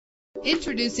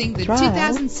Introducing the Trial.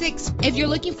 2006. If you're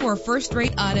looking for a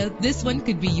first-rate auto, this one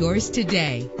could be yours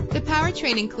today. The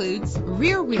powertrain includes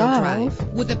rear-wheel Trial.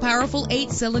 drive with a powerful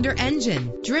 8-cylinder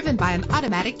engine driven by an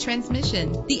automatic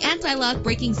transmission. The anti-lock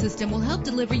braking system will help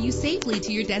deliver you safely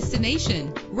to your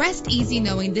destination. Rest easy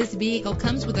knowing this vehicle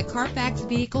comes with a Carfax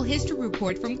Vehicle History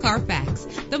Report from Carfax,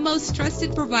 the most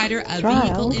trusted provider of Trial.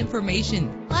 vehicle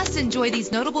information. Plus, enjoy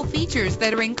these notable features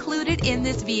that are included in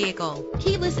this vehicle: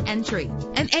 keyless entry,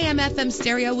 an AM/FM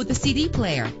stereo with a CD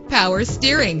player, power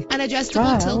steering, an adjustable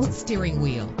Trial. tilt steering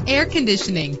wheel, air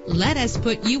conditioning. Let us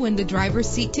put you in the driver's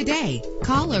seat today.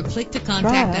 Call or click to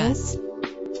contact Trial. us.